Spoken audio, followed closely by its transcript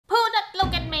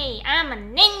I'm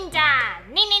a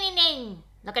ninja! Ning, ning, ning, ning!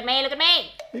 Look at me, look at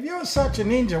me! If you're such a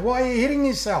ninja, why are you hitting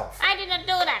yourself? I did not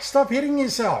do that! Stop hitting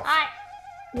yourself! I...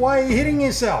 Why are you hitting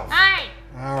yourself? I...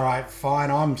 Alright,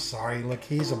 fine, I'm sorry. Look,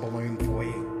 here's a balloon for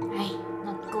you. Hey,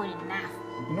 not good enough.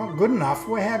 Not good enough?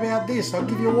 Well, how about this? I'll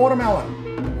give you a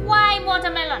watermelon. Why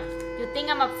watermelon? You think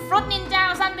I'm a fruit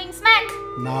ninja or something, Smack?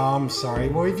 No, I'm sorry.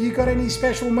 Well, have you got any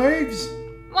special moves?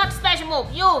 What special move?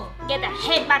 You get the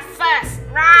headbutt first!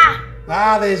 Rah!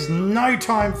 Ah, there's no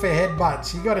time for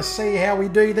headbutts. You got to see how we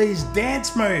do these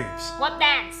dance moves. What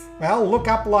dance? Well, look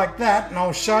up like that and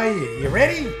I'll show you. You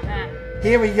ready?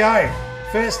 Here we go.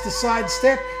 First the side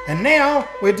step, and now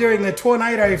we're doing the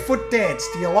tornado foot dance.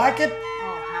 Do you like it?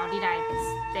 Oh, how did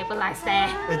I stabilize there?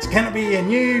 It's going to be a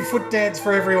new foot dance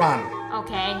for everyone.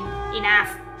 Okay,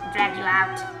 enough. Drag you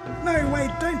out. No,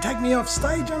 wait, don't take me off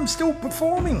stage. I'm still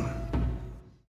performing.